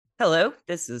Hello,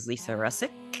 this is Lisa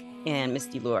Russick and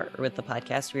Misty Lore with the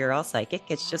podcast We Are All Psychic.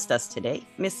 It's just us today.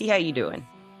 Misty, how you doing?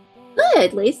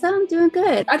 Good, Lisa. I'm doing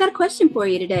good. I got a question for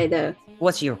you today, though.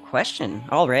 What's your question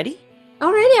already?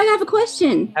 Already, I have a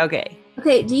question. Okay.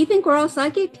 Okay, do you think we're all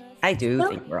psychic? I do No?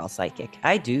 think we're all psychic.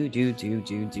 I do. Okay.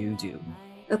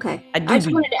 I do. I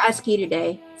just wanted to ask you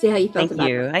today, see how you felt Thank about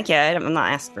you. it. I'm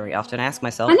not asked very often. I ask I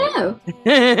myself. know.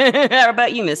 How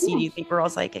about you, Misty? Yeah, Do you think we're all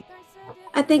psychic?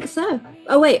 I think so.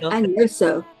 Oh, wait. I know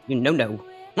so. You know, no.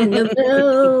 I know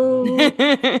no.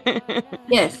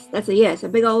 Yes, that's a yes. A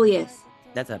big old yes.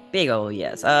 That's a big old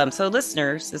yes. So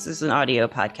listeners, this is an audio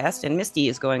podcast, and Misty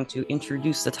is going to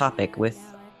introduce the topic with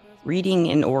reading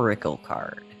an oracle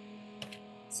card.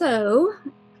 So,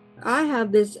 I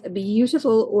have this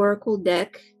beautiful oracle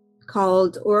deck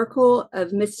called Oracle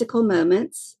of Mystical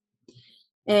Moments.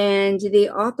 And the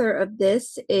author of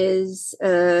this is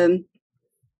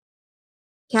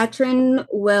Katrin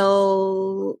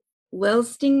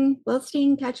Katrin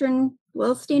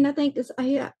Wellstein, I think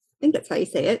that's how you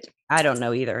say it. I don't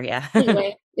know either. Yeah.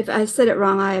 Anyway, if I said it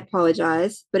wrong, I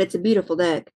apologize, but it's a beautiful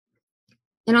deck.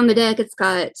 And on the deck, it's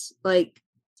got like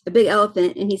a big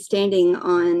elephant, and he's standing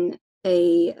on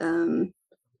a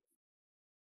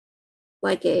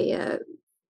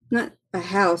not a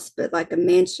house, but like a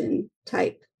mansion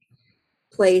type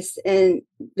place, and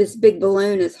this big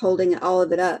balloon is holding all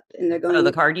of it up, and they're going. Oh,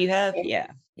 the card you have? Yeah.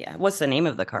 What's the name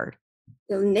of the card?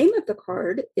 The name of the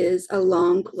card is A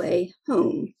Long Way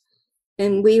Home.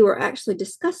 And we were actually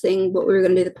discussing what we were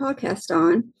going to do the podcast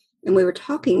on, and we were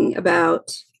talking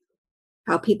about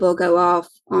how people go off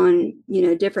on,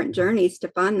 different journeys to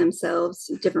find themselves,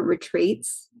 different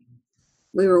retreats.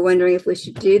 We were wondering if we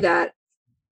should do that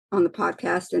on the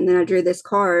podcast, and then I drew this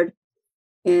card.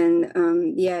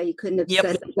 And you couldn't have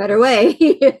said it a better way.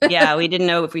 Yeah, we didn't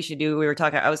know if we should do. We were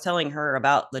talking. I was telling her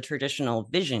about the traditional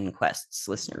vision quests,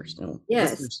 listeners. And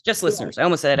yes, listeners, just listeners. I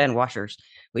almost said and watchers.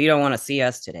 Well, you don't want to see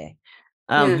us today.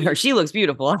 Or she looks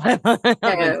beautiful.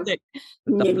 No.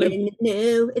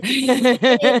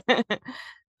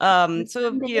 So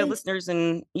listeners,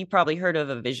 and you probably heard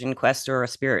of a vision quest or a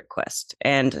spirit quest.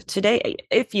 And today,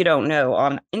 if you don't know,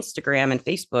 on Instagram and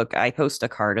Facebook, I post a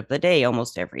card of the day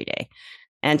almost every day.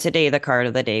 And today, the card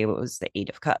of the day was the Eight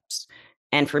of Cups.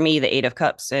 And for me, the Eight of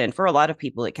Cups, and for a lot of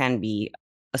people, it can be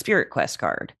a spirit quest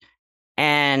card.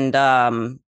 And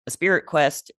a spirit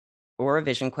quest or a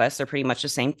vision quest are pretty much the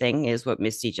same thing as what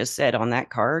Misty just said on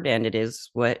that card. And it is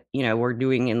what, we're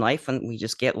doing in life, and we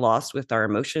just get lost with our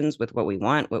emotions, with what we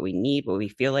want, what we need, what we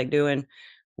feel like doing.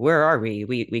 Where are we?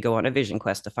 We go on a vision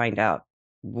quest to find out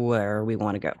where we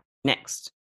want to go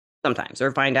next sometimes,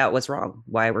 or find out what's wrong,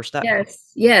 why we're stuck.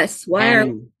 Yes. Why are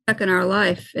we stuck in our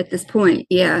life at this point?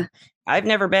 Yeah. I've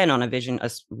never been on a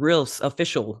real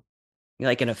official,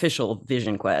 like an official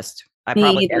vision quest. I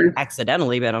probably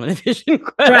accidentally been on a vision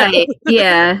quest. Right.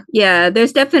 Yeah.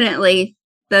 There's definitely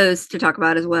those to talk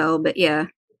about as well. But yeah.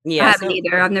 I haven't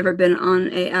either. I've never been on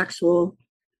an actual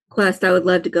quest. I would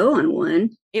love to go on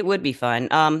one. It would be fun.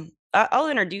 I'll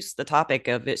introduce the topic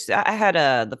of it. I had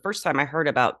the first time I heard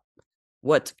about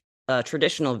what a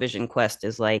traditional vision quest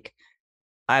is like,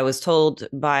 I was told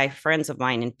by friends of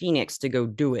mine in Phoenix to go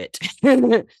do it.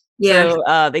 Yeah.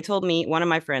 So they told me, one of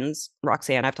my friends,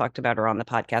 Roxanne, I've talked about her on the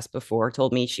podcast before,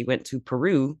 told me she went to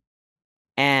Peru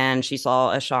and she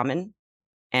saw a shaman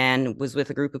and was with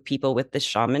a group of people with this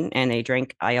shaman, and they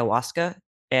drank ayahuasca.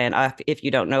 And if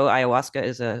you don't know, ayahuasca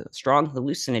is a strong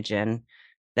hallucinogen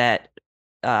that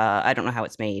I don't know how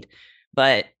it's made,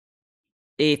 but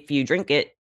if you drink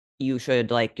it, you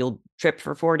should you'll trip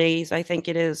for 4 days. I think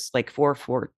it is like 3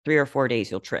 or 4 days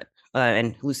you'll trip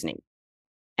and hallucinate.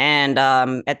 And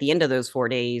at the end of those 4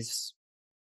 days,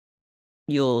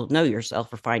 you'll know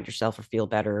yourself or find yourself or feel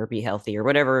better or be healthy or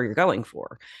whatever you're going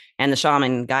for. And the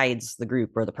shaman guides the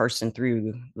group or the person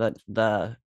through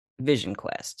the vision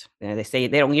quest. And they say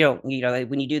when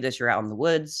you do this, you're out in the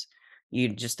woods. You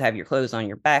just have your clothes on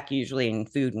your back, usually, and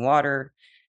food and water,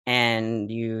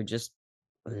 and you just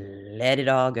let it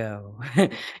all go.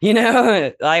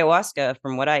 Ayahuasca,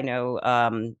 from what I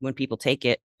know, when people take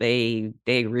it, they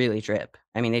really trip.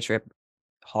 I mean, they trip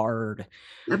hard.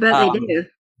 I bet they do.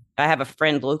 I have a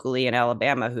friend locally in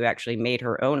Alabama who actually made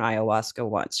her own ayahuasca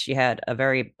once. She had a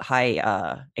very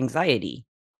high anxiety,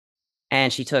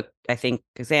 and she took, I think,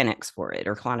 Xanax for it,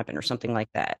 or Klonopin or something like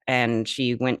that. And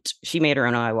she made her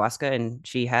own ayahuasca, and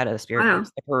she had a spirit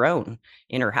of her own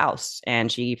in her house.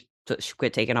 And she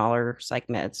quit taking all her psych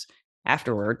meds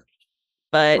afterward.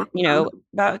 But,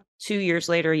 about 2 years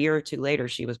later, a year or two later,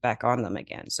 she was back on them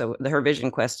again. So her vision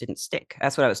quest didn't stick.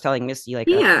 That's what I was telling Misty.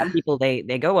 People, they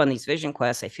go on these vision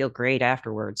quests. They feel great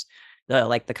afterwards.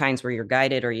 like the kinds where you're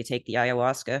guided or you take the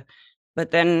ayahuasca.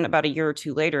 But then about a year or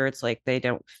two later, it's like they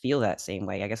don't feel that same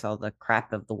way. I guess all the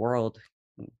crap of the world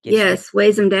gets rid. Yes,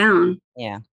 weighs them down.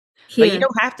 Yeah. But you Yeah.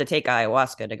 don't have to take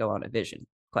ayahuasca to go on a vision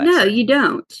No, quest. you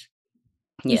don't.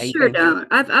 You Yeah, you sure can. don't.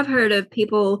 I've heard of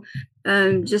people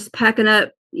just packing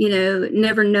up,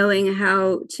 never knowing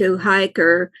how to hike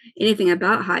or anything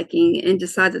about hiking, and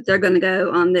decide that they're going to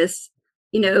go on this,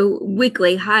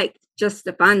 weekly hike just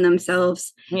to find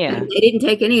themselves. And Yeah. they didn't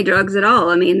take any drugs at all.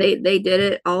 I mean, they did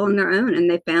it all on their own, and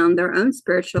they found their own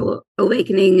spiritual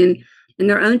awakening and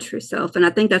their own true self. And I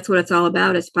think that's what it's all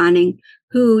about, is finding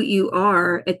who you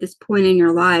are at this point in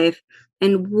your life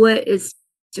and what is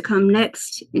to come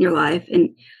next in your life, and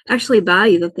actually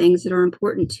value the things that are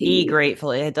important to Be you.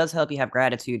 grateful. It does help you have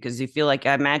gratitude because you feel like,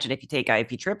 I imagine if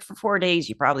you trip for 4 days,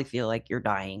 you probably feel like you're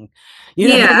dying,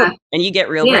 Yeah, and you get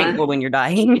real yeah, grateful when you're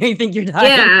dying. You think you're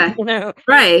dying, yeah.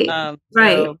 Right,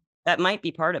 right. So that might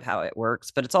be part of how it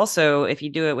works, but it's also, if you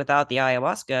do it without the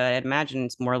ayahuasca, I imagine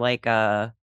it's more like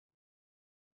a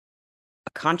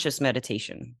conscious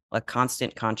meditation, a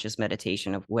constant conscious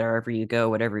meditation of wherever you go,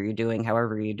 whatever you're doing,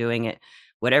 however you're doing it,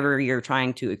 whatever you're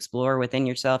trying to explore within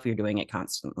yourself, you're doing it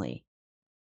constantly,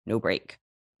 no break.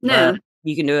 But No,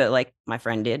 you can do it like my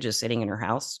friend did, just sitting in her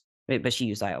house, but she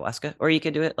used ayahuasca. Or you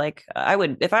could do it like I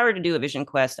would, if I were to do a vision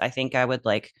quest, I think I would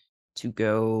like to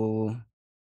go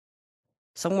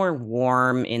somewhere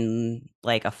warm in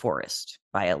like a forest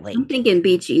by a I'm lake. thinking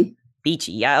beachy.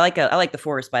 Beachy. Yeah, I like the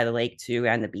forest by the lake too,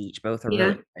 and the beach. Both are Yeah,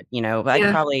 really good. But I'd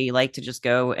yeah. probably like to just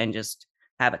go and just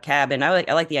have a cabin. I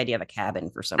like the idea of a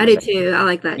cabin for some I do reason. too. I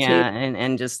like that too. Yeah,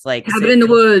 and just like Cabin sit in the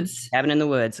woods. cabin in the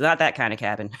woods. Not that kind of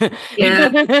cabin.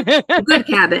 Yeah, a good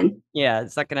cabin. Yeah,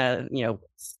 it's not gonna.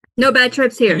 No bad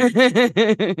trips here.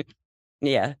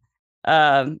 Yeah.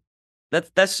 Um,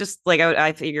 that's just like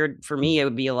I figured for me it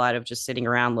would be a lot of just sitting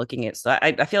around looking at. So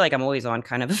I feel like I'm always on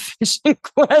kind of a fishing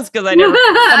quest because I never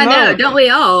come I know, home. don't we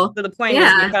all? So the point is you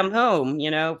Yeah, come home,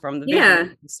 from the yeah.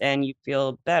 visions and you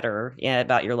feel better, yeah,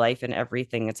 about your life and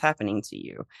everything that's happening to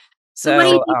you. So what do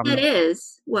you So think that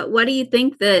is? What do you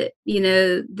think that,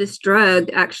 this drug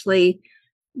actually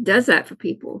does that for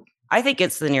people? I think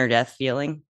it's the near death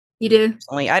feeling. You do?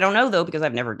 Only I don't know though because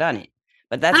I've never done it.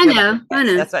 But that's I what I would know, I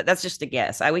guess. know. That's just a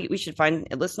guess. We should find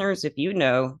listeners if you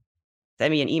know, send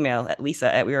me an email at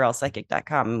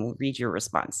lisa@weareallpsychic.com and we'll read your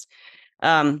response.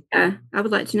 Yeah, I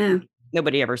would like to know.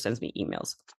 Nobody ever sends me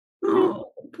emails. Oh,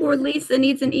 poor Lisa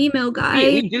needs an email, We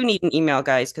guys. do need an email,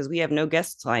 guys, because we have no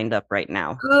guests lined up right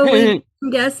now. Oh, we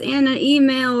guess and an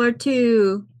email or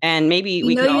two. And maybe We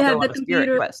we know can you all have go the on a spirit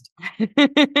computer. quest.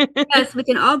 Yes, we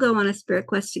can all go on a spirit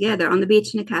quest together on the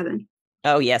beach in a cabin.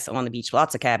 Oh yes, on the beach.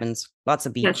 Lots of cabins, lots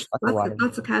of beach, Yes, lots of water.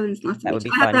 lots of cabins, lots of That beach. would be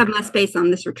I have to fun. have my space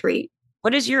on this retreat.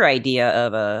 What is your idea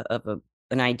of a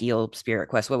an ideal spirit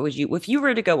quest? What would you, if you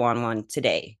were to go on one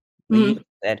today? Like you Mhm.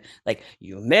 said, like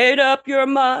you made up your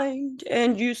mind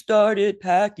and you started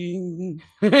packing.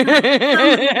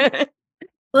 I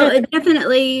Well, it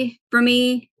definitely, for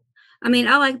me, I mean,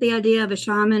 I like the idea of a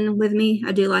shaman with me.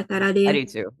 I do like that idea. do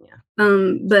too.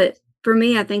 Yeah. But for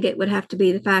me, I think it would have to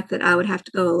be the fact that I would have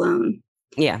to go alone,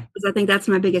 Yeah. because I think that's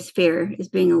my biggest fear, is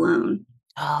being alone.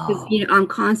 Because Oh, I'm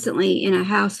constantly in a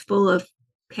house full of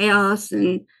chaos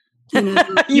and you know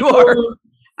you are. people.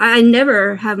 I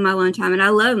never have my alone time, and I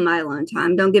love my alone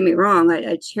time. Don't get me wrong,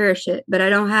 I cherish it, but I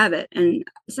don't have it, and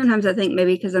sometimes I think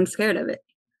maybe because I'm scared of it.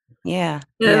 Yeah.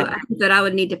 So Yeah. I think that I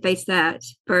would need to face that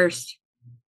first.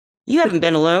 You haven't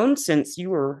been alone since have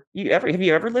you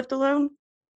ever lived alone?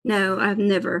 No, I've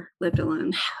never lived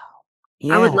alone. I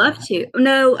Yeah. would love to.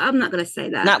 No, I'm not going to say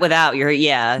that. Not without your,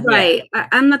 yeah. Yeah. Right.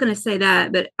 I'm not going to say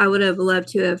that, but I would have loved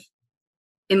to have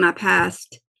in my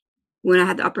past when I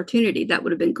had the opportunity. That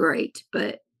would have been great.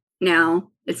 But now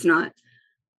it's not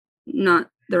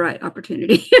the right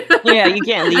opportunity. Yeah, you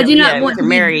can't I leave. do Yeah, not once want you're to be,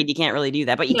 married, you can't really do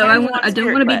that. But you no, can go on I a don't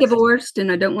spirit want to be quest. divorced,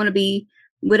 and I don't want to be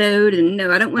widowed, and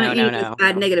no, I don't want No, any no, of those no,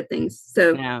 bad negative things.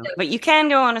 So no. But you can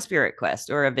go on a spirit quest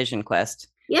or a vision quest.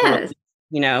 For, yes,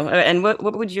 and what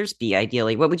would yours be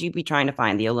ideally? What would you be trying to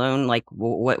find? The alone, like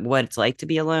what it's like to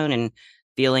be alone and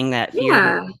feeling that fear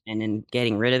yeah, and then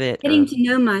getting rid of it, getting or to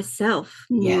know myself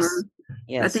more. yes, I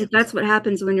yes, think that's what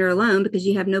happens when you're alone, because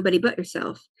you have nobody but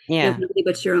yourself. You have yeah, nobody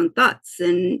but your own thoughts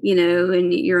and,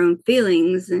 and your own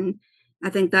feelings. And I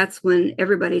think that's when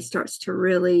everybody starts to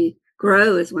really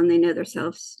grow, is when they know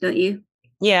themselves, don't you?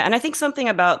 yeah. And I think something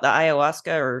about the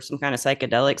ayahuasca or some kind of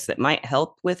psychedelics that might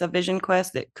help with a vision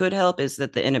quest that could help is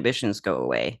that the inhibitions go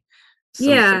away.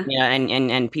 Yeah. Yeah,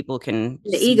 and people can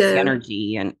The see the ego.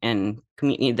 energy and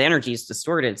the energy is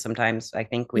distorted sometimes, I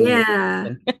think, when you're Yeah.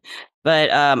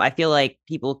 but I feel like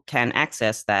people can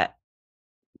access that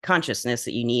consciousness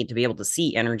that you need to be able to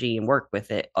see energy and work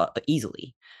with it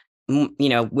easily.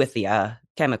 With the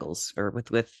chemicals or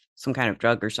with some kind of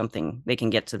drug or something, they can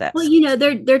get to that. Well,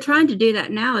 they're trying to do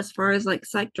that now as far as like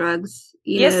psych drugs.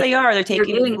 Yes, they are. They're They're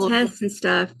taking doing people. tests and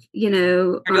stuff. They're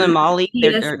doing Molly.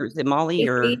 PS, Is it Molly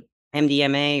or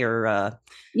MDMA or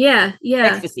yeah, yeah.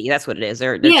 ecstasy? That's what it is.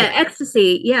 They're Yeah, taking.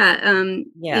 ecstasy. Yeah.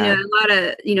 Yeah. A lot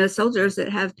of, soldiers that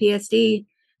have PSD,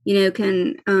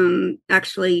 can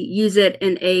actually use it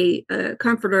in a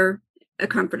comforter, in a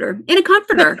comforter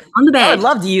on the I would bed,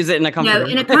 love to use it in a comforter.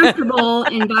 in a comfortable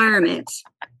environment.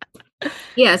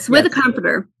 Yes, with Yes. a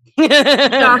comforter.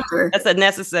 Doctor. That's a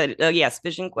necessary. Yes,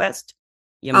 Vision Quest.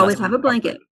 You Always must have a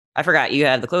blanket. I forgot you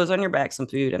have the clothes on your back, some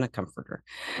food, and a comforter.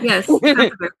 Yes, comforter.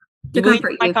 You To believe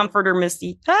comfort my you. comforter,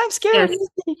 Misty? I'm scared, Yes.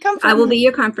 Misty. Comfort I will me. be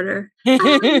your comforter. I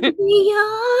will be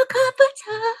your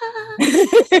comforter.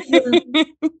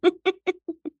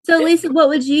 So Lisa, what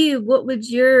would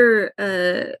your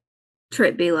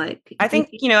trip be like? I think,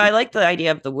 I like the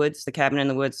idea of the woods, the cabin in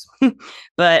the woods.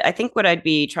 But I think what I'd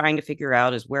be trying to figure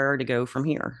out is where to go from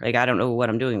here. Like, I don't know what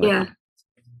I'm doing with Yeah. it.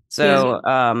 So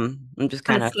I'm just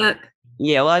kind of, stuck.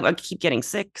 yeah, well, I keep getting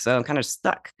sick. So I'm kind of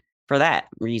stuck for that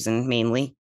reason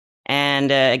mainly.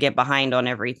 And I get behind on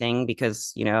everything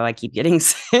because, I keep getting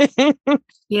sick.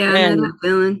 Yeah, I know And that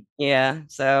feeling. yeah,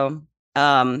 so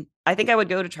I think I would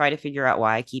go to try to figure out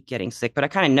why I keep getting sick, but I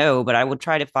kind of know, but I would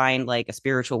try to find like a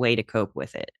spiritual way to cope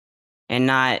with it and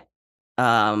not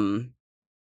um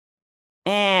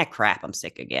crap, I'm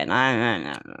sick again.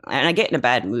 And I get in a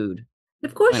bad mood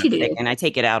Of when course I'm you do. sick and I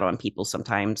take it out on people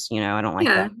sometimes, I don't like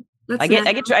Yeah,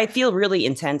 that. that's I feel really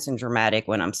intense and dramatic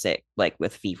when I'm sick, like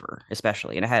with fever,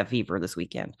 especially. And I had a fever this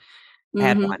weekend. I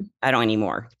had one. I don't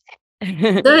anymore.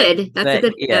 good. That's a But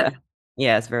good yeah. step.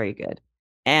 Yeah, it's very good.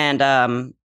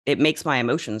 And it makes my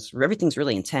emotions, everything's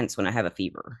really intense when I have a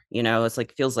fever. It's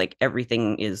like feels like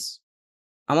everything is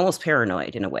I'm almost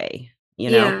paranoid in a way,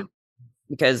 Yeah.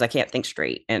 because I can't think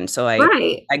straight. And so I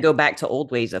Right. I go back to old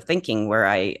ways of thinking where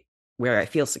I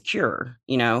feel secure,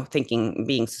 thinking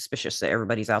being suspicious that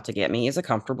everybody's out to get me is a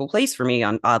comfortable place for me,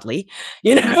 oddly,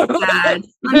 That's sad.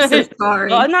 I'm so Well,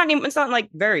 sorry. it's not like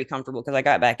very comfortable because I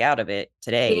got back out of it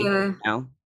today, Yeah.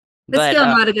 It's but still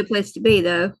not a good place to be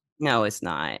though. no, it's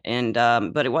not. And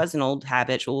but it was an old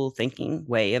habitual thinking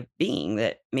way of being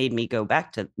that made me go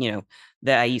back to,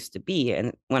 that I used to be.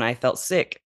 And when I felt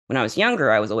sick when I was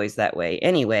younger, I was always that way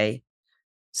anyway.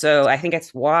 So I think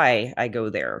that's why I go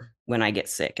there when I get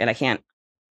sick. And I can't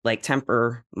like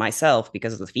temper myself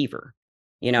because of the fever.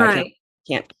 I Right.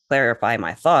 can't clarify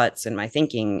my thoughts and my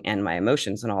thinking and my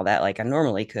emotions and all that like I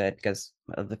normally could because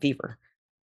of the fever.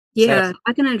 So Yeah,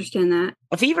 I can understand that.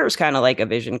 a fever is kind of like a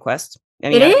vision quest. I It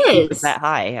mean, I've had fevers is. that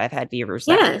high. I've had fevers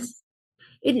that high. Yes.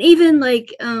 And even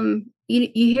like you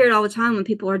hear it all the time when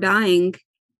people are dying,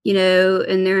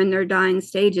 and they're in their dying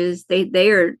stages, they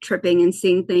are tripping and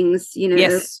seeing things,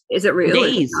 Yes, is it for real?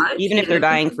 Is it days. not? Even if they're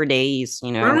dying for days,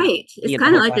 Right. It's the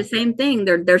kind of whole like the time. same thing.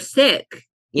 They're sick,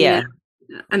 Yeah.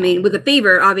 I mean, with a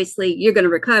fever, obviously you're going to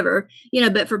recover,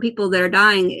 but for people that are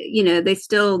dying, they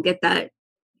still get that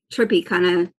trippy kind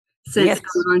of sense Yes.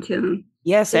 going on to them.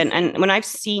 Yes, and when I've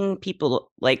seen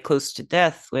people like close to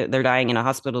death, they're dying in a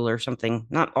hospital or something,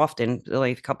 not often,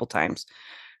 like a couple times,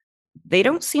 they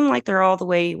don't seem like they're all the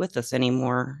way with us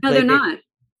anymore. No, they're not.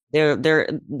 They're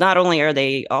not only are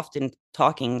they often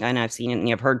talking, and I've seen and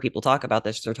I've heard people talk about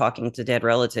this, they're talking to dead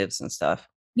relatives and stuff.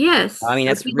 Yes. I mean,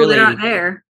 Or that's people that aren't really,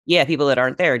 there. yeah, people that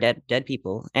aren't there, dead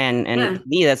people. And Yeah. to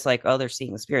me, that's like, oh, they're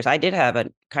seeing the spirits. I did have a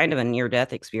kind of a near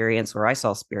death experience where I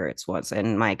saw spirits once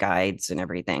and my guides and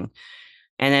everything.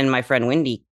 And then my friend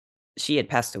Wendy, she had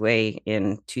passed away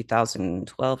in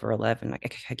 2012 or 11. I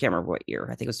can't remember what year.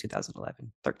 I think it was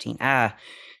 2011, 13.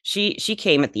 She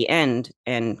came at the end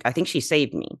and I think she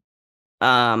saved me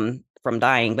from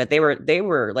dying. But they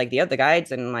were like the other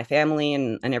guides and my family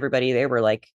and everybody, they were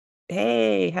like,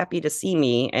 hey, happy to see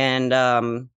me. And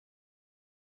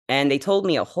they told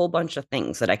me a whole bunch of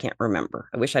things that I can't remember.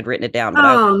 I wish I'd written it down, but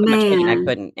I was Oh so much thinking I man.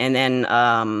 couldn't.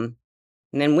 And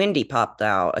then Wendy popped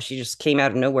out. She just came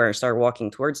out of nowhere and started walking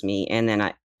towards me. And then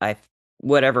I,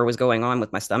 whatever was going on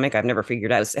with my stomach, I've never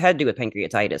figured out. It had to do with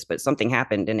pancreatitis, but something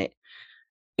happened, and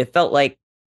it felt like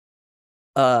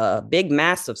a big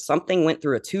mass of something went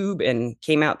through a tube and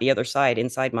came out the other side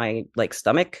inside my like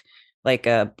stomach, like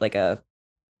a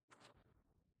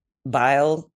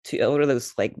bile to what are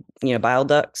those like bile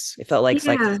ducts. It felt like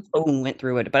Yeah. stone went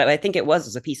through it, but I think it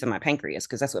was a piece of my pancreas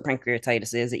because that's what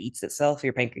pancreatitis is. It eats itself,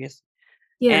 your pancreas.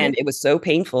 Yeah. And it was so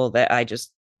painful that I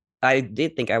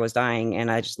did think I was dying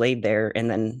and I just laid there and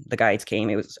then the guides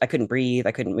came. I couldn't breathe,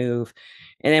 I couldn't move.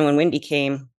 And then when Wendy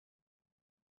came,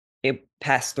 it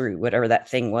passed through whatever that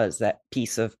thing was, that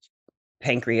piece of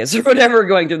pancreas or whatever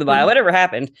going through the bile, Mhm. whatever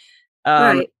happened.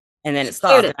 Um, Right. and then She it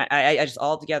cleared stopped. it. And I just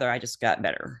all together, I just got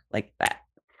better like that.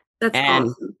 That's And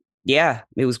awesome. yeah,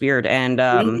 it was weird. And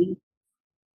Amazing.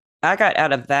 I got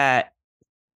out of that.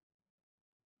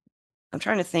 I'm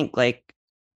trying to think, like,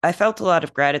 I felt a lot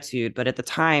of gratitude, but at the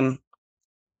time,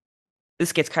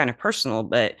 this gets kind of personal,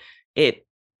 but it,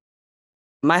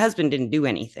 my husband didn't do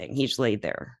anything. He just laid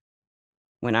there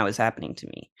when I was happening to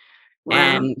me. Wow.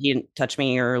 And he didn't touch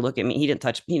me or look at me. He didn't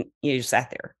touch me. He just sat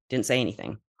there, didn't say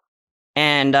anything,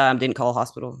 and didn't call a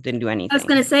hospital, didn't do I was anything.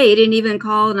 gonna say you didn't even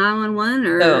call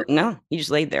 911, So or no, he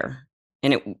just laid there.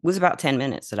 And it was about 10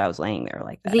 minutes that I was laying there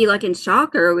like was that. he like in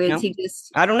shock, or was No, he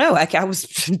just? I don't know. I was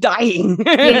dying.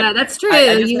 Yeah, that's true.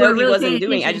 I just You know were he really paying wasn't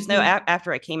doing. I just know attention.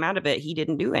 after I came out of it, he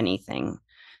didn't do anything,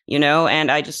 you know. And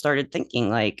I just started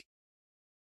thinking, like,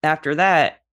 after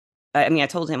that, I mean, I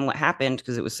told him what happened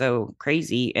because it was so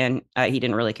crazy, and he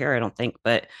didn't really care, I don't think.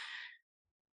 But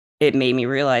it made me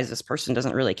realize this person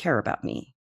doesn't really care about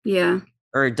me, Yeah.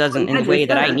 or it I'm doesn't in the glad you're way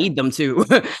that I sad. need them to.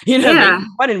 You know, maybe Yeah. he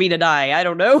wanted me to die. I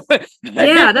don't know. Yeah,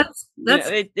 You know, that's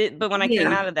but when I came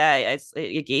yeah. out of that,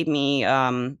 it gave me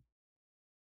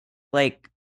like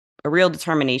a real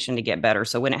determination to get better.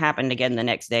 So when it happened again the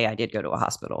next day, I did go to a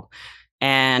hospital.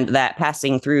 And that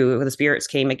passing through, the spirits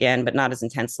came again, but not as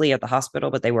intensely at the hospital,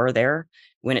 but they were there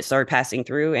when it started passing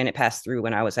through, and it passed through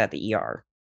when I was at the ER.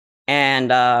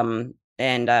 And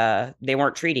they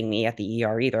weren't treating me at the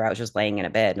ER either. I was just laying in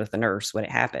a bed with the nurse when it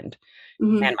happened.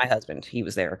 Mhm. And my husband, he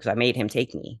was there because I made him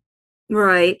take me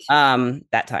Right.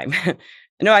 that time.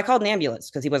 No, I called an ambulance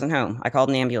because he wasn't home. I called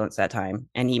an ambulance that time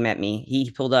and he met me.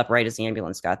 He pulled up right as the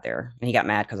ambulance got there and he got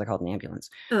mad because I called an ambulance.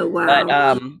 Oh But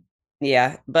wow.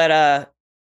 yeah, but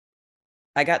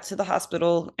I got to the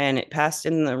hospital and it passed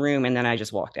in the room and then I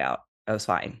just walked out. I was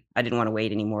fine. I didn't want to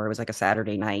wait anymore. It was like a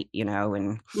Saturday night, you know,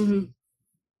 and Mhm.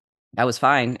 I was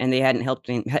fine and they hadn't helped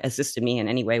me, assisted me in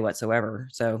any way whatsoever.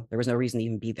 So there was no reason to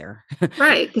even be there.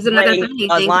 Right, because they're not gonna laying, find I was anything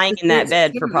because lying the in that spirits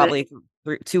bed took for care of it.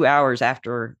 probably 2 hours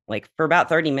after, like for about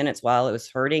 30 minutes while it was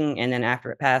hurting. And then after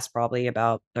it passed, probably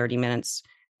about 30 minutes.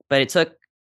 But it took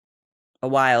a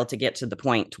while to get to the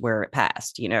point where it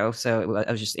passed, you know? So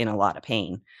I was just in a lot of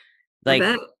pain. I Like,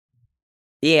 bet.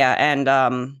 yeah.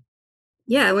 And,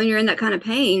 Yeah, when you're in that kind of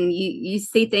pain, you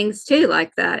see things too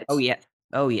like that. oh, yeah.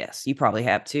 Oh, yes. You probably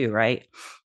have too, right?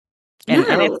 And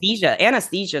No,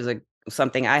 anesthesia is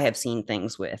something I have seen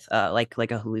things with, like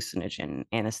a hallucinogen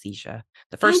anesthesia.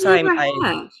 The I first time never I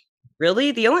have.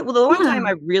 really, the only time No.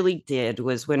 I really did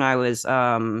was when I was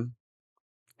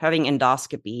having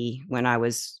endoscopy when I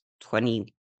was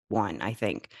 21, I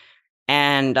think.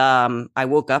 And I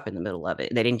woke up in the middle of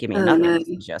it. They didn't give me Oh enough no.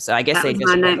 anesthesia. So I guess That they was my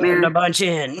just rammed a nightmare. bunch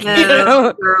in. You No,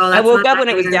 know, girl, I that's my woke up when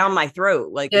it was nightmare. down my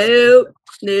throat, like as soon as Nope.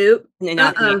 Nope. they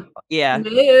knocked me. Uh-uh. Yeah.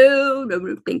 No, no,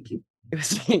 no, thank you. It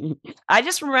was I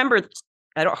just remember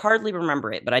I don't hardly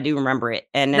remember it, but I do remember it.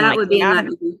 And then when That I would be came a out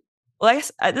of it, nightmare. well, I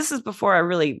guess this is before I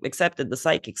really accepted the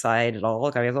psychic side at all.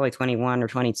 Look, I was only 21 or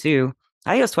 22.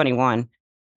 I think I was 21.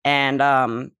 And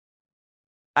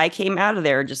I came out of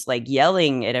there just like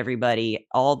yelling at everybody,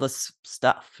 all this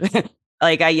stuff.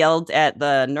 Like I yelled at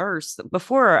the nurse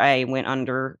before I went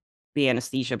under the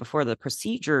anesthesia, before the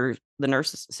procedure. The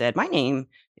nurse said, "My name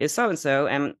is so and so,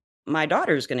 and my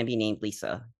daughter's going to be named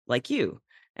Lisa, like you,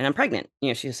 and I'm pregnant." You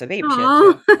know, she was a baby, she had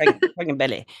Oh, pregnant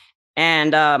belly,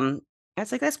 and I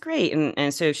was like, "That's great,"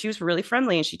 and so she was really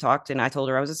friendly, and she talked, and I told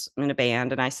her I was in a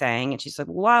band and I sang, and she said,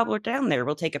 "Well, while we're down there,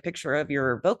 we'll take a picture of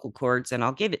your vocal cords and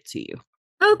I'll give it to you."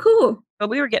 oh, cool. But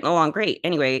we were getting along great.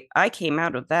 Anyway, I came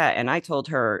out of that and I told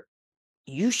her,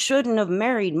 "You shouldn't have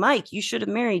married Mike. You should have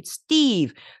married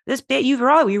Steve. This bit you're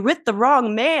wrong. You're with the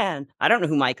wrong man." I don't know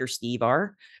who Mike or Steve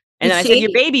are. And Did then I said, "Your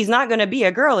she? baby's not going to be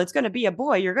a girl. It's going to be a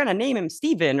boy. You're going to name him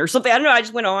Steven or something." I don't know. I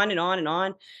just went on and on and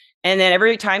on. And then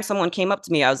every time someone came up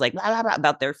to me, I was like, blah, blah, blah,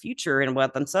 about their future and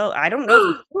what themselves. I don't know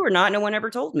if it's true or not. No one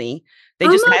ever told me. They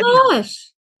Oh just had my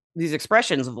gosh. these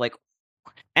expressions of like,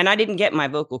 and I didn't get my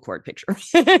vocal cord picture.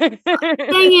 Dang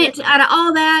it. Out of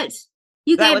all that,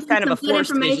 you That gave was me kind of a some good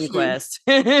forced vision information. quest.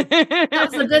 That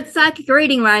was a good psychic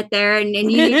reading right there. And you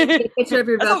didn't get a picture of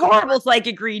your That's a vocal horrible cord.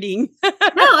 psychic reading. No,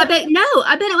 I bet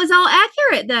it was all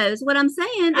accurate though, is what I'm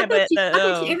saying. Yeah, but I bet you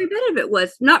every bit of it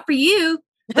was. Not for you,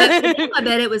 but for them, I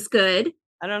bet it was good.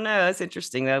 I don't know. That's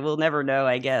interesting. That we'll never know,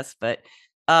 I guess. But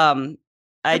um,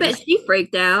 I I bet just she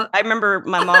freaked out. I remember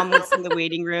my mom was in the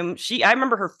waiting room. I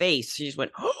remember her face. She just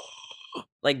went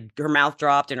like her mouth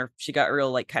dropped and she got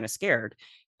real like kind of scared.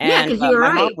 Yeah, And because you were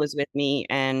my mom right. was with me,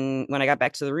 and when I got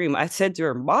back to the room, I said to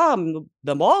her, "Mom,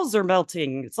 the walls are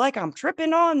melting. It's like I'm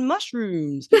tripping on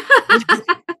mushrooms."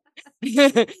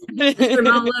 Your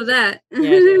mom love that.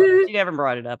 Yeah, she never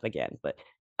brought it up again, but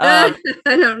I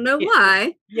don't know yeah,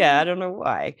 why. yeah, I don't know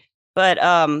why. But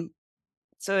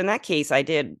so in that case, I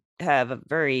did have a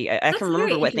very I can That's very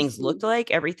remember what things looked interesting.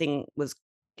 like. Everything was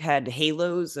had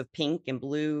halos of pink and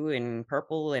blue and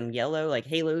purple and yellow, like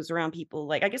halos around people.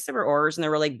 Like I guess there were auras and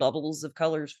there were like bubbles of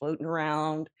colors floating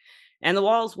around, and the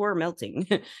walls were melting,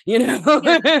 you Yeah,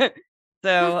 know.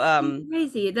 So that's so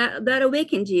crazy. That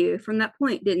awakened you from that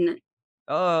point, didn't it?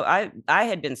 oh, I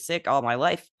had been sick all my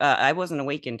life. I wasn't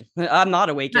awakened. I'm not Not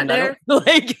awakened. I don't there. feel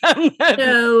like I'm not,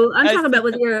 So I'm I talking about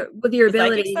with your the psychic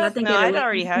abilities. I stuff? think No, it I'd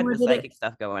already awakened you had more, the did it? psychic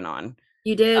stuff going on.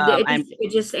 You did. And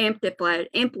It just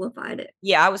amplified it.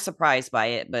 yeah, I was surprised by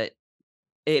it, but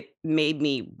it made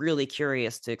me really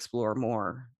curious to explore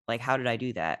more. Like, how did I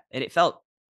do that? And it felt,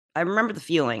 I remember the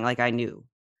feeling like I knew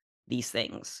these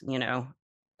things, you know,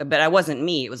 but I wasn't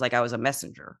me. It was like I was a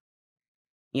messenger,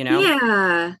 you know,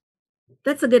 Yeah,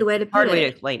 that's a good way to put hard way to it.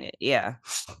 explain it. Yeah.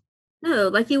 No,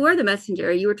 like you were the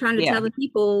messenger. You were trying to tell Yeah. the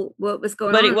people what was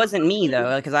going But on it in the wasn't me world.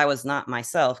 though, because I was not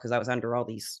myself because I was under all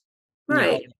these, you know, all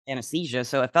Right. the anesthesia.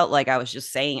 So it felt like I was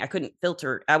just saying I couldn't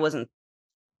filter. I wasn't,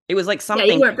 it was like Yeah, you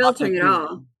something weren't talking filtering at through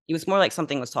all. me. It was more like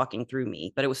something was talking through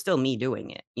me, but it was still me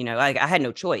doing it. You know, I had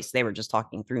no choice. They were just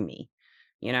talking through me,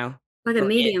 you know, Like a or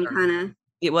medium kind of.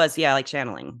 it was, yeah, like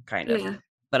channeling kind of. Yeah.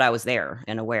 But I was there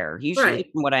and aware. Usually,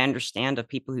 Right. from what I understand of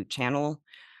people who channel,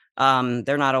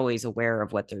 they're not always aware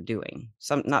of what they're doing.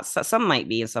 Some might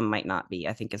be and some might not be,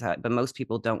 I think is how, but most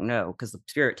people don't know because the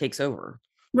spirit takes over,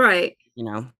 Right. you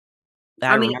know. I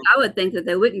I mean, remember, I would think that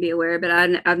they wouldn't be aware, but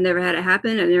I've never had it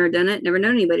happen. I've never done it. Never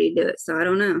known anybody to do it. So I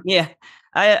don't know. yeah.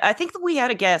 I think that we had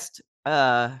a guest,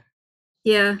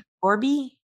 Yeah.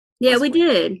 Corby. Yeah, Was we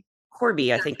did.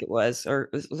 Corby, I think it was, or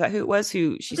was that who it was?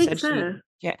 Who I she think said she, so.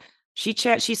 yeah,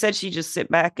 she said she just sit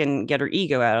back and get her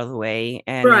ego out of the way,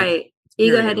 and then Right.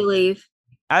 Ego spirit. had to leave.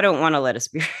 I don't want to let a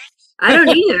spirit. I don't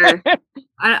either. But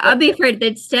I'd be afraid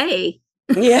they'd stay.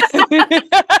 yeah,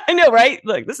 I know, right?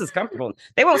 Look, this is comfortable.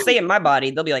 They won't stay in my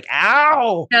body. They'll be like,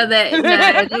 "Ow!" No, they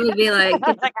would be like,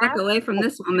 get the Like, fuck away from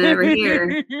this woman over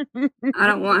here. "Ow." I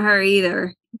don't want her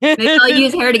either. Maybe I'll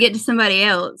use her to get to somebody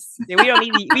else. Yeah, we don't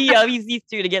need we use these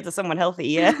two to get to someone healthy.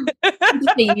 Yeah. I'm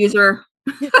just a user,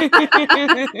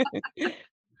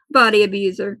 body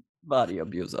abuser. Body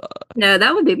abuser. No,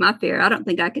 that would be my fear. I don't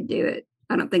think I could do it.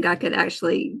 I don't think I could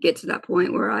actually get to that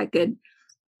point where I could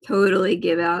totally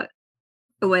give out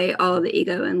away all of the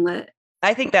ego and let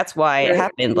I think that's why it spirit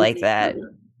happened do like things that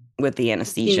over. with the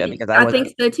anesthesia Yeah, because I I wasn't.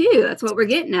 think so too. That's what we're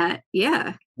getting at.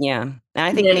 Yeah. Yeah, and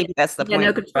I think That maybe that's the you had point no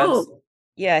of drugs. control.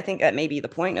 Yeah, I think that may be the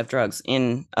point of drugs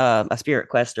in a spirit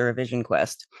quest or a vision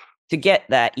quest to get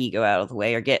that ego out of the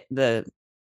way or get the,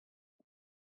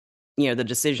 you know, the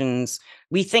decisions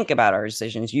we think about our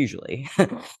decisions usually,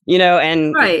 you know,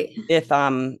 and Right. if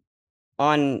on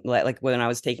like when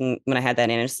I had that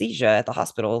anesthesia at the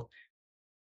hospital,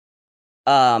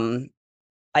 um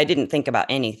I didn't think about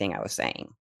anything I was saying.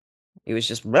 It was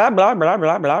just blah blah blah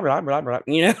blah blah blah blah blah,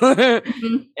 you know.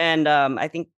 Mhm. And I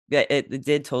think that it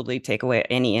did totally take away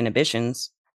any inhibitions,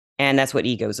 and that's what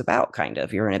ego's about, kind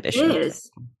of your It inhibitions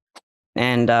is.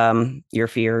 and your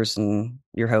fears and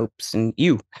your hopes and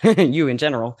you, you in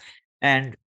general.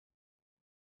 And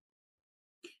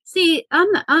See,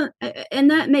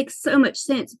 and that makes so much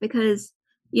sense because,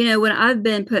 when I've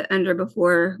been put under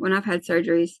before, when I've had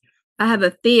surgeries, I have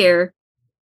a fear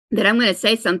that I'm going to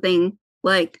say something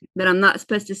like that I'm not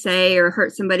supposed to say or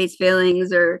hurt somebody's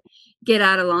feelings or get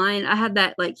out of line. I have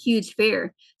that like huge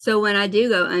fear. So when I do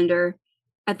go under,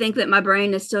 I think that my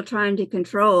brain is still trying to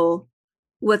control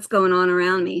what's going on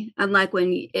around me. Unlike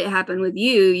when it happened with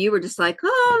you, you were just like,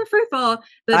 oh, free fall.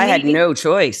 But I had me, no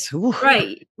choice. Ooh,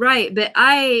 right, right. But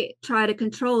I try to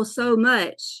control so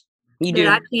much you that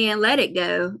I do. can't let it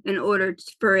go in order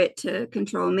for it to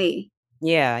control me.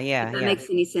 Yeah, If yeah, that yeah. makes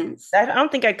any sense. I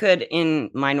don't think I could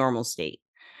in my normal state.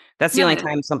 That's the only No.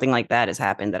 time something like that has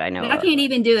happened that I know But I of. can't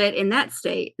even do it in that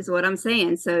state, is what I'm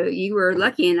saying. So you were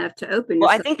lucky enough to open Well,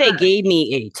 I yourself think they up. gave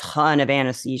me a ton of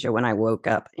anesthesia when I woke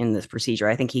up in this procedure.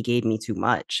 I think he gave me too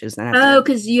much. Isn't that Oh,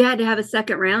 because you had to have a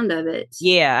second round of it.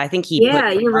 yeah, I think he put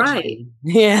Yeah, too you're much right. in.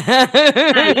 Yeah, you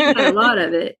had a Yeah. lot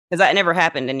of it. 'Cause that never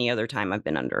happened any other time I've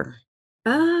been under.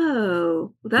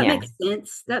 Oh, well, that Yeah, makes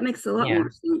sense. That makes a lot yeah.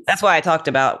 more sense. That's why I talked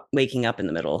about waking up in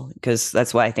the middle, because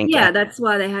that's why I think Yeah, that's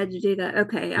why they had to do that.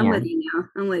 Okay, I'm yeah. with you now.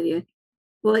 I'm with you.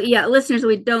 Well, yeah, listeners,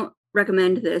 we don't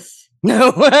recommend this.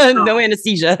 No, no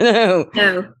anesthesia, no.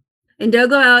 No. And don't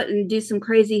go out and do some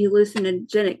crazy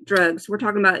hallucinogenic drugs. We're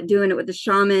talking about doing it with the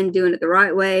shaman, doing it the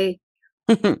right way,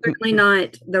 certainly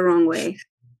not the wrong way.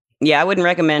 Yeah, I wouldn't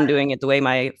recommend doing it the way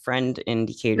my friend in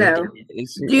Decatur did No,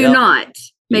 it. do not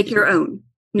make He- your own.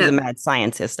 he's a No, mad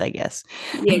scientist, I guess.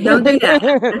 yeah, don't do that.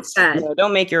 That's bad. No,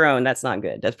 don't make your own. That's not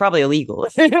good. That's probably illegal.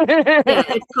 Yeah,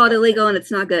 it's called illegal and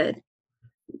it's not good.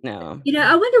 No.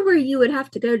 I wonder where you would have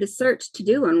to go to search to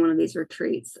do on one of these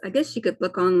retreats. I guess you could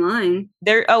look online.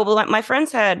 Well, my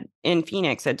friends had in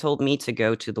Phoenix had told me to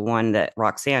go to the one that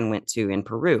Roxanne went to in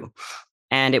Peru,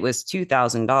 and it was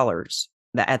 $2,000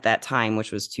 that at that time,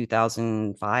 which was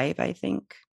 2005, I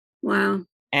think. Wow.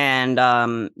 And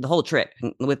the whole trip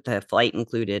with the flight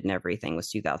included and everything was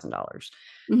 $2,000.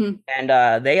 Hmm.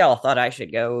 And they all thought I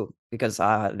should go because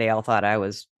they all thought I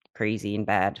was crazy and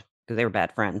bad because they were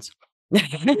bad friends at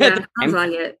the Yeah, sounds time.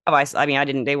 like it. Oh, I mean,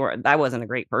 I wasn't a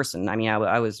great person. I mean,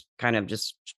 I was kind of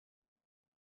just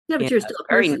Yeah, in but you're a still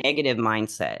a very person. negative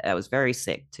mindset. I was very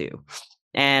sick too.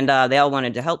 And they all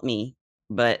wanted to help me,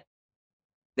 but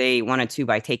they wanted to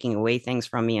by taking away things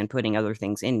from me and putting other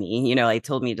things in me. They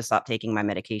told me to stop taking my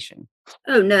medication.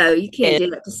 Oh no, you can't It, do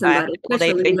that to somebody, well,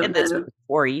 especially when they you did don't this know. for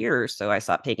 4 years, so I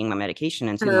stopped taking my medication,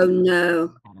 and 2 Oh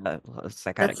months no, a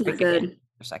psychotic that's not break again. good.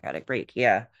 A psychotic break,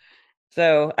 yeah.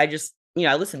 So I just,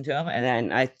 I listened to them, and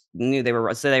then I knew they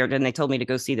were. So then they told me to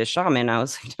go see the shaman. I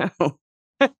was like, no,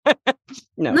 I'm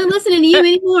no, not listening to you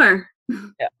anymore.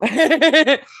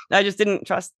 yeah. I just didn't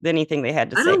trust anything they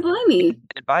had to I say. don't blame you.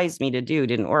 Advised me to do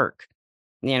didn't work,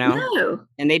 you know. No.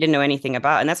 And they didn't know anything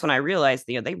about. And that's when I realized,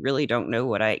 they really don't know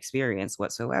what I experienced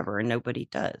whatsoever, and nobody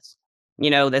does.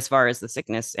 As far as the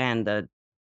sickness and the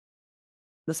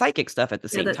psychic stuff at the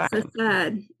Yeah, same that's so time,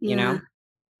 sad. you Yeah,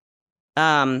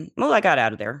 know. Well, I got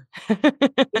out of there.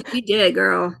 you did,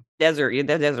 girl. The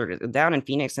desert down in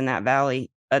Phoenix in that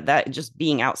valley. That just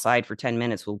being outside for 10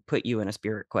 minutes will put you in a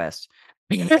spirit quest.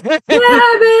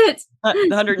 Rabbit.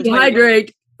 120 minutes.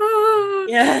 Dehydrate. Ah.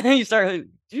 Yeah, you start,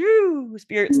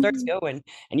 spirit starts going,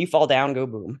 and you fall down, go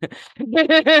boom.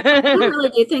 I really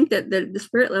do think that the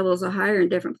spirit levels are higher in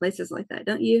different places like that,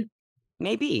 don't you?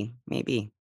 Maybe.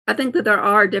 I think that there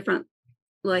are different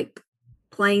like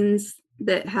planes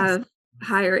that Yes, have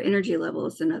higher energy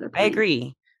levels than other I planes.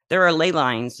 agree. There are ley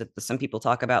lines that some people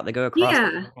talk about that go across,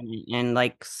 Yeah. and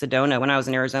like Sedona. When I was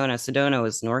in Arizona, Sedona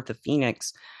was north of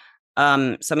Phoenix.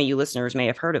 Some of you listeners may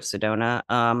have heard of Sedona.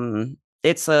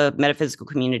 It's a metaphysical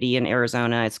community in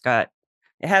Arizona. It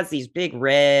has these big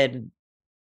red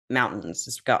mountains.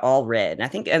 It's got all red. And I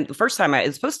think the first time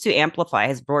it's supposed to amplify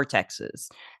his vortexes.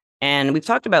 And we've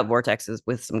talked about vortexes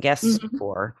with some guests Mhm.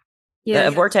 before. A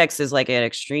Yes. vortex is like an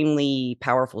extremely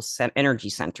powerful energy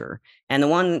center, and the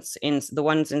ones in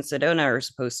Sedona are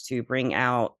supposed to bring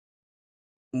out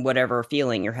whatever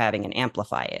feeling you're having and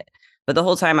amplify it. But the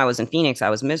whole time I was in Phoenix,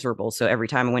 I was miserable. So every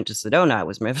time I went to Sedona, I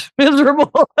was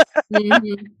miserable.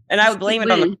 Mhm. And I would Just keep blame it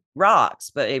on the winning.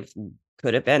 rocks, but it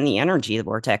could have been the energy of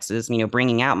the vortexes,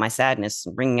 bringing out my sadness,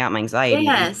 bringing out my anxiety,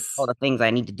 all Yes. the things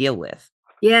I need to deal with.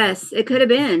 Yes, it could have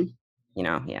been.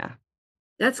 Yeah.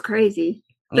 That's crazy.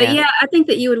 But Yeah. yeah, I think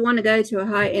that you would want to go to a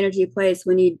high energy place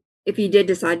if you did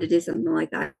decide to do something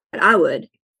like that. I would.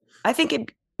 I think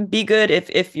it'd be good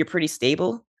if you're pretty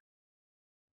stable.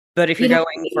 But if you're You'd have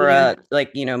to going be, for yeah.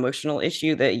 a emotional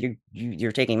issue that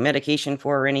you're taking medication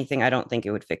for or anything, I don't think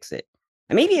it would fix it.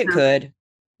 And maybe it No. could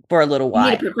for a little You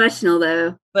need while. a professional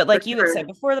though, But for like you had sure. said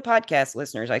before, the podcast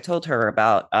listeners, I told her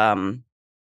about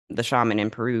the shaman in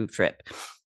Peru trip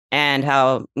and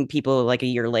how people like a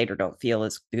year later don't feel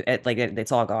as like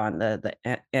it's all gone, the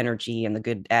energy and the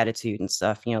good attitude and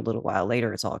stuff. A little while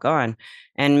later it's all gone.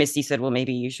 And Misty said, well,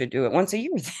 maybe you should do it once a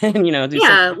year then, do something.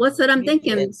 Yeah, what's what I'm Maybe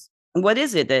thinking. it's what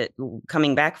is it that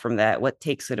coming back from that, what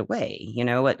takes it away?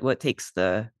 What takes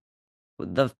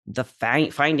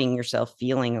finding yourself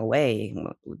feeling away,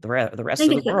 the I rest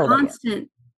think of the world, I guess.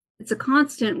 it's a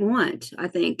constant want, I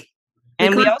think. We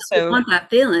And we constantly also want that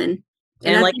feeling.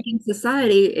 And and I like think in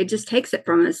society it just takes it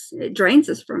from us. It drains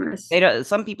us from us. they don't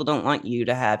some people don't want you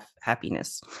to have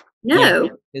happiness, No,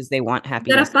 because they want you gotta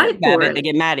happiness. If fight you have for it, they it.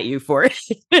 get mad at you for it.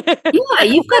 Yeah,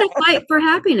 you've got to fight for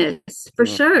happiness for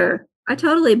Yeah. sure. I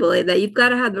totally believe that. You've got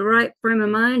to have the right frame of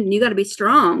mind and you got to be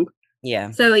strong.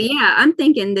 Yeah. So yeah, I'm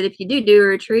thinking that if you do a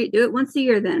retreat, do it once a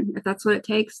year then. If that's what it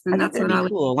takes, I then think that's that'd what be I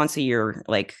would cool once a year,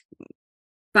 like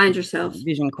find yourself.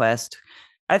 Vision Quest.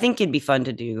 I think it'd be fun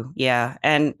to do. Yeah.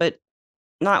 But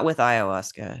not with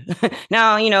ayahuasca.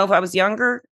 Now, if I was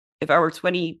younger, if I were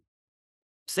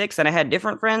 26 and I had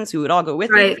different friends who would all go with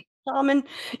me to Right. the shaman,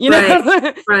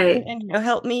 Right. Right. and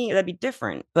help me, that'd be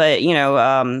different. But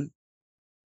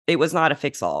it was not a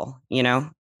fix all. No,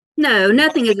 I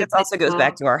nothing think is a this fix also goes all.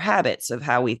 back to our habits of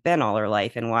how we've been all our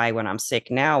life, and why when I'm sick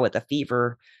now with a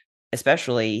fever,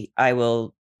 especially, I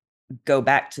will go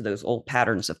back to those old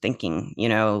patterns of thinking,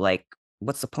 like,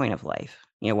 what's the point of life?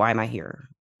 Why am I here?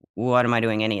 What am I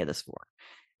doing any of this for?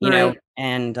 Right.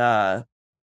 And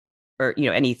or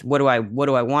what do I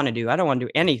want to do? I don't want to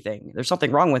do anything. There's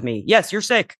something wrong with me. Yes, you're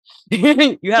sick. You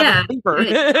have a Yeah. fever. And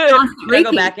it's constant I go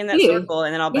repeat back in that too. circle,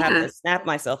 and then I'll have Yeah. to snap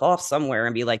myself off somewhere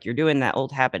and be like, you're doing that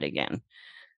old habit again.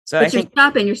 So I But you're think,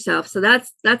 stopping yourself. So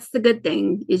that's the good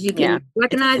thing is you yeah, can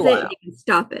recognize it and you can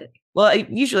stop it. well,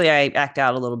 usually I act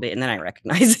out a little bit and then I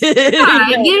recognize it. All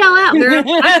right, get it all out, girl.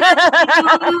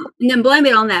 And then blame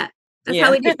it on that. That's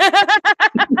how we do.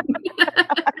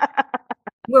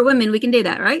 We're women. We can do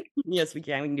that, right? Yes, we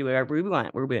can. We can do whatever we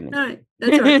want. We're women. All right.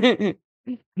 That's right.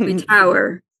 We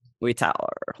tower. We tower.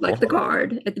 Like the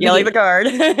card. At the yeah, like the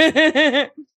beginning.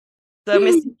 card. So,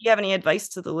 Misty, do you have any advice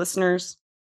to the listeners?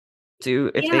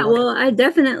 Well, I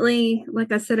definitely,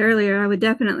 like I said earlier, I would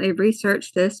definitely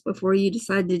research this before you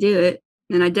decide to do it.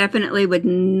 And I definitely would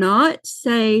not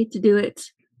say to do it,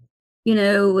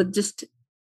 with just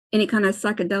any kind of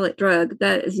psychedelic drug.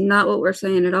 That is not what we're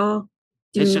saying at all.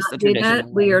 Do It's not just a do tradition. that.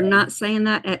 We are not saying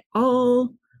that at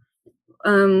all.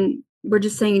 We're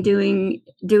just saying do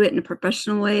it in a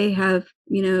professional way. Have,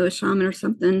 a shaman or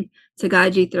something to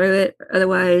guide you through it.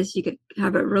 Otherwise, you could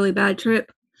have a really bad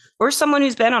trip. Or someone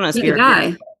who's been on a spirit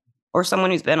quest. Or someone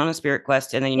who's been on a spirit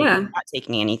quest and then you're not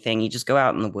taking anything. You just go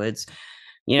out in the woods,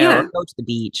 or go to the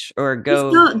beach or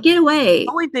go get away.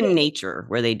 Always in nature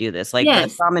where they do this. Like the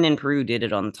shaman in Peru did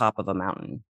it on the top of a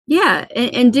mountain. Yeah,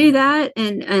 and do that.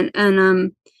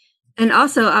 And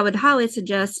also I would highly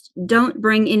suggest don't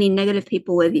bring any negative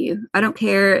people with you. I don't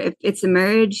care if it's a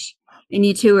marriage and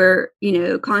you two are,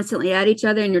 constantly at each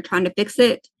other and you're trying to fix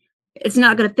it. It's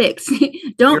not going to fix.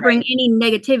 Don't bring any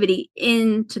negativity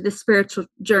into the spiritual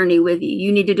journey with you.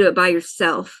 You need to do it by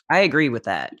yourself. I agree with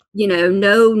that.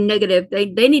 No negative. They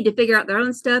need to figure out their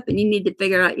own stuff and you need to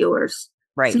figure out yours.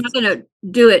 Right. It's not going to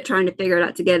do it trying to figure it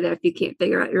out together if you can't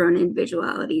figure out your own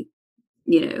individuality,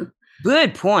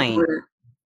 Good point.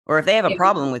 Or if they have a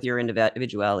problem with your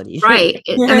individuality. Right.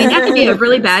 That could be a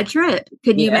really bad trip.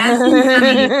 Could you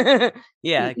imagine?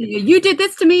 Yeah. You did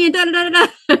this to me and da da da da.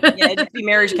 Yeah, it'd just be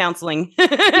marriage counseling.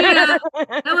 Yeah,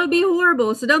 that would be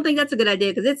horrible. So don't think that's a good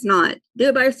idea because it's not. Do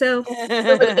it by yourself.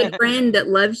 With a good friend that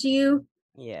loves you.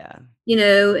 Yeah.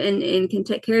 And can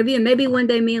take care of you. And maybe one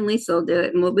day me and Lisa will do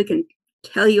it and we can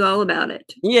tell you all about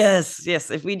it. Yes.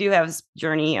 If we do have a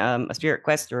journey, a spirit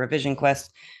quest or a vision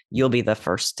quest, you'll be the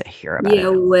first to hear about it. Yeah,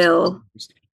 will.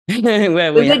 we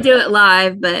would do it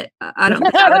live, but I don't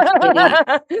think I would do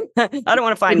that. I don't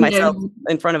want to find myself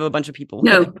in front of a bunch of people.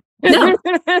 No. I'm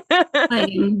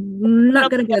not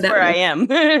going to go that where way. I am.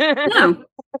 No.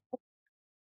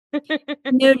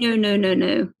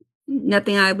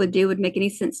 Nothing I would do would make any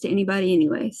sense to anybody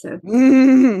anyway. So,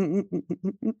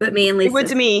 but me and Lisa. It would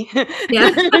to me.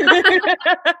 Yeah,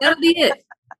 that'll be it.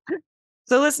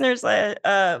 So, listeners,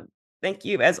 thank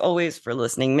you as always for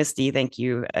listening. Misty, thank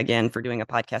you again for doing a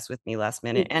podcast with me last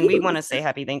minute. And we want to say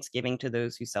happy Thanksgiving to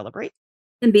those who celebrate.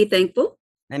 And be thankful.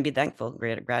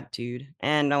 Great gratitude.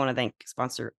 And I want to thank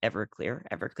sponsor Everclear.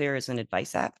 Everclear is an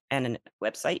advice app and a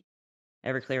website,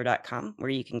 everclear.com,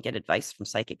 where you can get advice from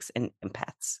psychics and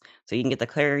empaths. So you can get the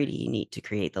clarity you need to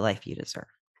create the life you deserve.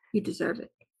 You deserve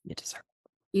it. You deserve it.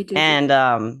 You do.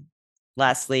 And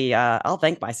lastly, I'll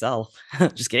thank myself.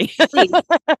 Just kidding.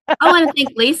 I want to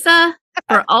thank Lisa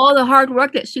for all the hard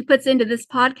work that she puts into this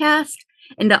podcast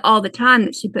and all the time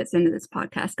that she puts into this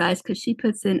podcast, guys, because she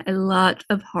puts in a lot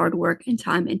of hard work and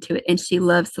time into it. And she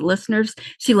loves the listeners.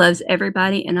 She loves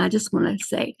everybody. And I just want to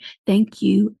say thank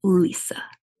you, Lisa.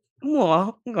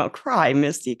 Well, I'm going to cry,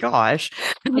 Misty. Gosh.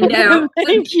 I know.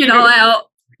 Thank you. All out.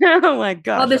 Oh my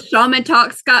gosh. All the shaman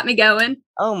talks got me going.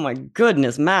 Oh my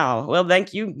goodness, Mal. Well,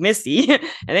 thank you, Misty. And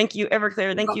thank you,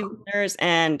 Everclear. Thank you, listeners.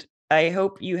 And I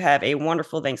hope you have a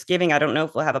wonderful Thanksgiving. I don't know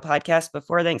if we'll have a podcast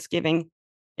before Thanksgiving.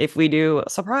 If we do,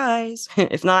 surprise.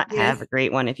 If not, have a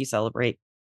great one if you celebrate.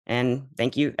 And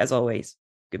thank you as always.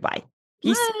 Goodbye.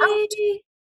 Peace out.